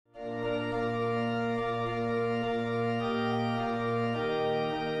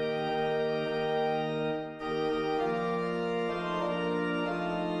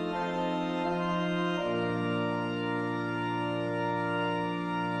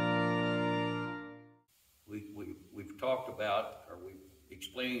talked about, or we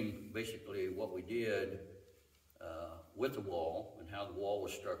explained basically what we did with the wall and how the wall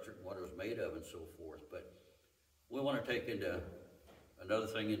was structured and what it was made of and so forth. But we want to take another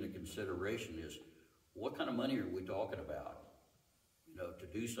thing into consideration is what kind of money are we talking about, you know, to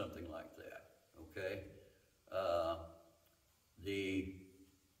do something like that, okay?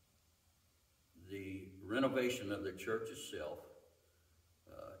 The renovation of the church itself,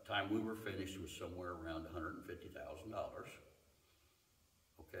 time we were finished was somewhere around $150,000,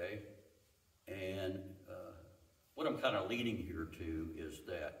 okay? And what I'm kind of leading here to is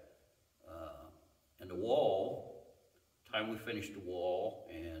that in the wall, time we finished the wall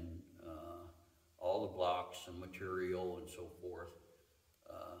and all the blocks and material and so forth,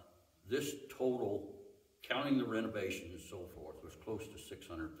 this total, counting the renovation and so forth, was close to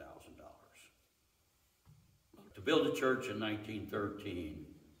 $600,000. To build a church in 1913,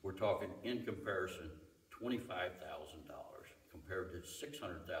 we're talking, in comparison, $25,000 compared to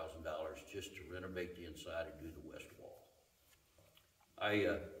 $600,000 just to renovate the inside and do the west wall. I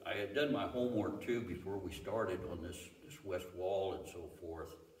had done my homework too before we started on this west wall and so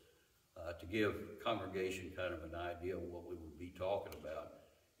forth, to give congregation kind of an idea of what we would be talking about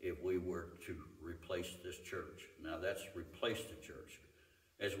if we were to replace this church. Now that's replace the church.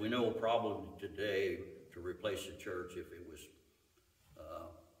 As we know, probably today, to replace the church, if it was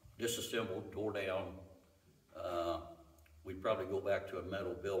disassembled, tore down, we'd probably go back to a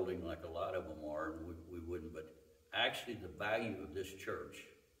metal building like a lot of them are, and we wouldn't. But actually, the value of this church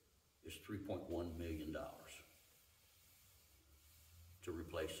is $3.1 million to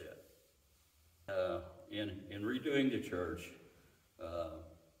replace it. In redoing the church,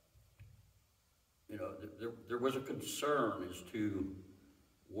 you know, there was a concern as to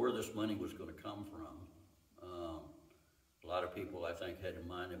where this money was going to come from. A lot of people, I think, had in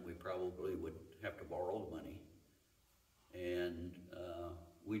mind that we probably would have to borrow the money. And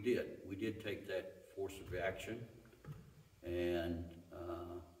we did. We did take that force of action. And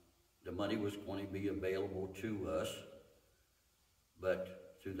the money was going to be available to us.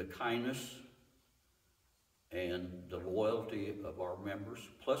 But through the kindness and the loyalty of our members,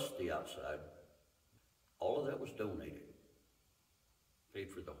 plus the outside, all of that was donated.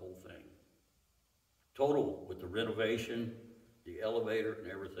 Paid for the whole thing. Total, with the renovation, the elevator and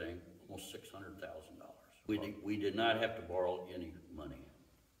everything, almost $600,000. We did not have to borrow any money.